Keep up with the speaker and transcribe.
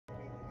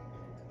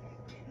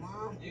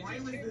Why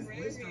was this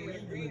Listerine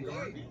in the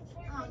garbage?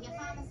 Oh, your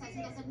father says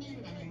he doesn't need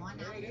it anymore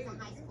now that he's a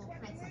high school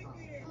principal.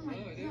 Oh my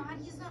God,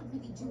 he's not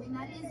really doing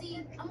that, is he?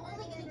 I'm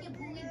only gonna get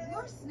bullied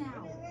worse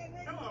now.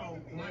 Hello,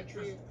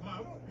 Breakfast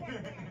Club.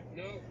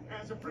 No.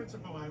 As a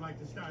principal, I like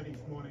to start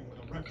each morning with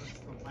a reference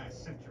from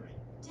last century.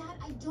 Dad,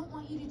 I don't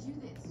want you to do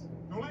this.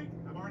 Too late.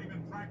 I've already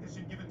been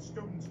practicing giving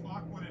students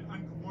awkward and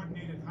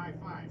uncoordinated high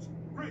fives.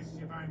 Chris,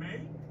 if I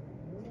may.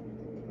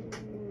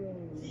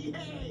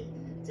 Yay!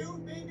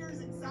 2 fingers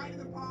inside of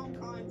the palm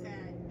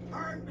contact.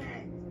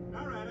 Perfect!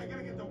 All right, I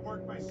gotta get to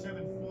work by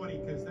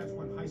 7:40 because that's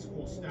when high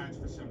school starts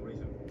for some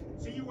reason.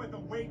 See you at the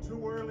way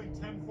too early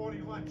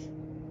 10:40 lunch.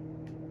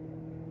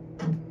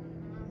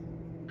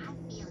 I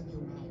feel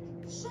you,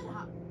 Meg. Shut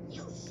up.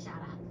 You shut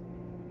up.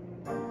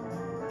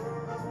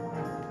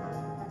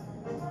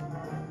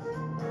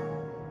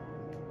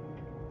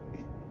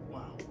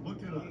 Wow,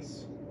 look at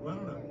us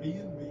running a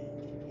B&B.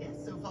 Yes,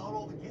 so far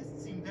all the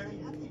guests seem very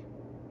happy.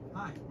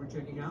 Hi, we're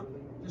checking out.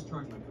 Just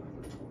charge my card.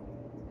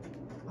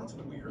 That's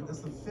weird.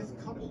 That's the 5th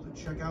couple to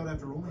check out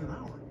after only an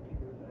hour.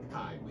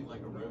 Hi, we'd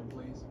like a room,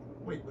 please.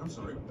 Wait, I'm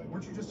sorry.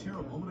 Weren't you just here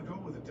a moment ago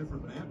with a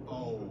different man?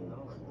 Oh,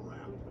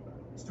 crap.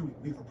 Stewie,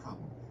 we have a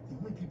problem. The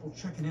only people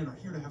checking in are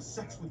here to have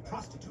sex with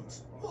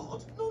prostitutes.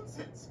 What?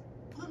 Nonsense!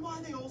 Then why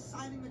are they all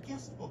signing the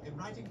guest book and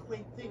writing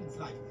quaint things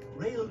like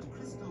railed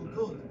crystal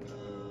good?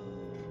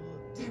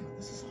 Damn it,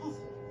 this is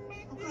awful.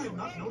 How could I have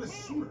not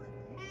noticed sooner?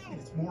 I mean,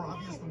 it's more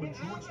obvious than when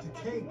George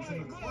Takei was in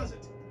the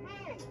closet.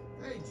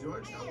 Hey,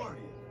 George, how are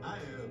you? I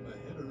am a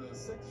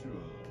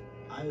heterosexual.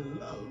 I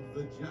love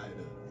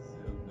vaginas.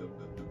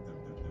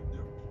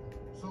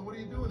 So what are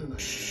you doing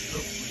tonight?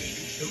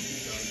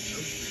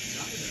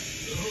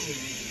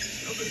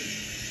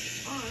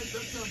 All right,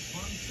 that sounds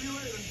fun. See you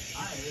later.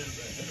 I am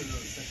a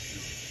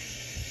heterosexual.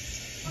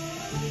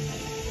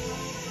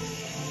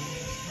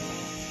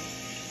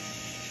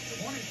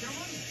 Good morning,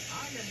 children.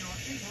 I am your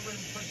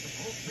interim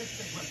principal,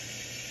 Mr. Griffin.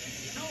 And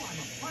you know I'm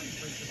a fun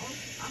principal.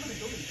 I'm going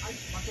to do the Ice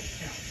Bucket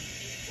Challenge.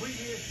 3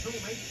 years too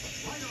late, but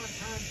right on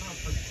time for a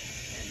principal.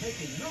 And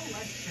making no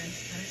less sense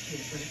than it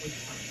did when it was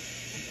coming.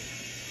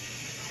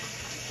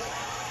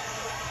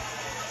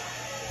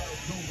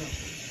 No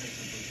welcome,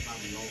 principal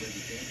probably already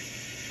dead.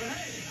 But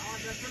hey, now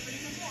I've got something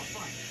even more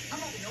fun.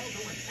 How about we all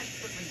do an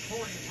expertly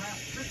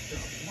choreographed mix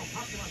of more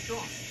popular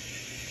songs?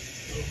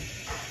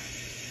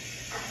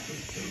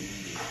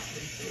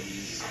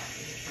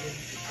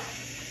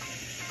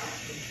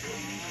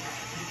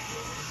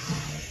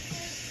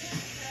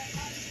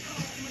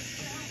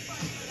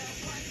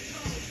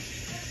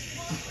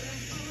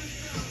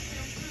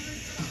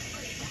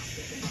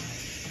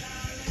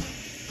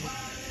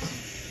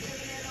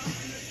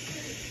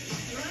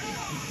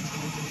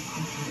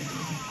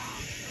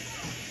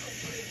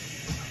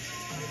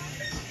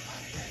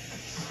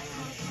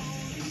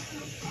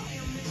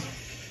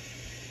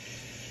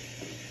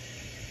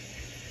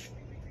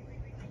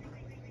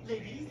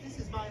 Ladies, this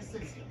is my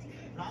associate,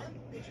 Ryan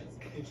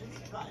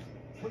Bitches, Ryan.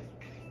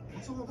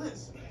 What's all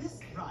this? This,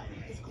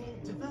 Ryan, is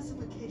called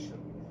diversification.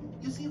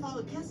 You see, if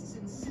our guests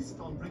insist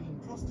on bringing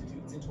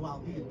prostitutes into our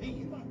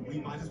B&B, we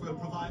might as well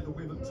provide the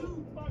women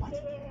too. What?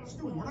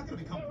 Stewie, we're not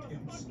going to become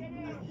pimps.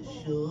 Are you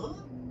sure?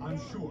 I'm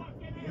sure.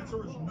 The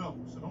answer is no,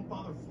 so don't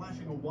bother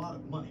flashing a wad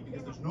of money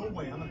because there's no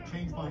way I'm going to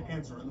change my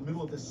answer in the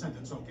middle of this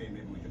sentence. Okay,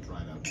 maybe we can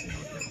try it out and see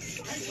how it goes.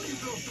 Hey, what are you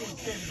girls doing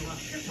standing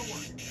around? Get to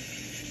work.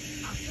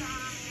 I'm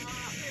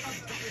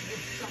telling you,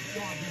 this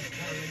job is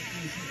very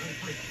easy and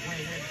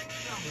persuaded.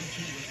 Now let's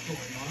see what's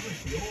going on at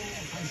the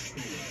old high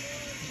school.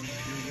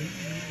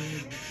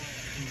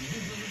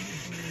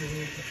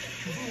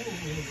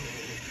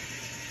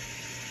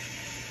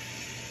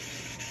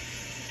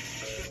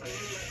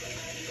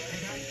 Hey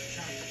guys,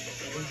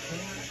 when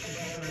Thor is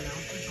making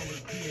announcements over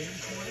the PA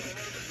this morning,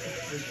 it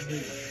was me.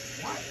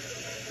 What?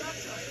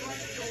 That's the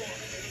front door.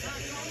 Now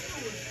don't do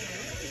it,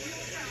 Dad.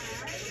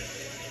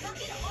 Knock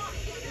it off.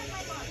 Give me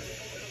my money.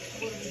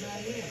 What is that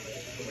here?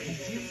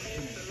 Agents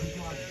and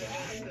people like that?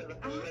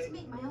 I have to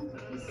make my own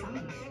Capri Sun.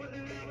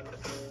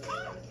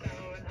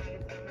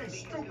 Hey,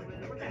 stupid!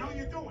 What the hell are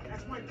you doing?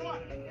 That's my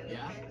daughter.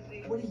 Yeah?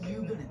 What are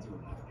you gonna do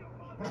about it?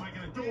 What am I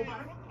gonna do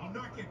about it? I'll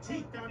knock your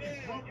teeth down your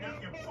throat and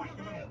out your butt,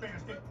 you little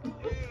bastard.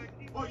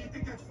 Oh, you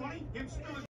think that's funny? Him spilling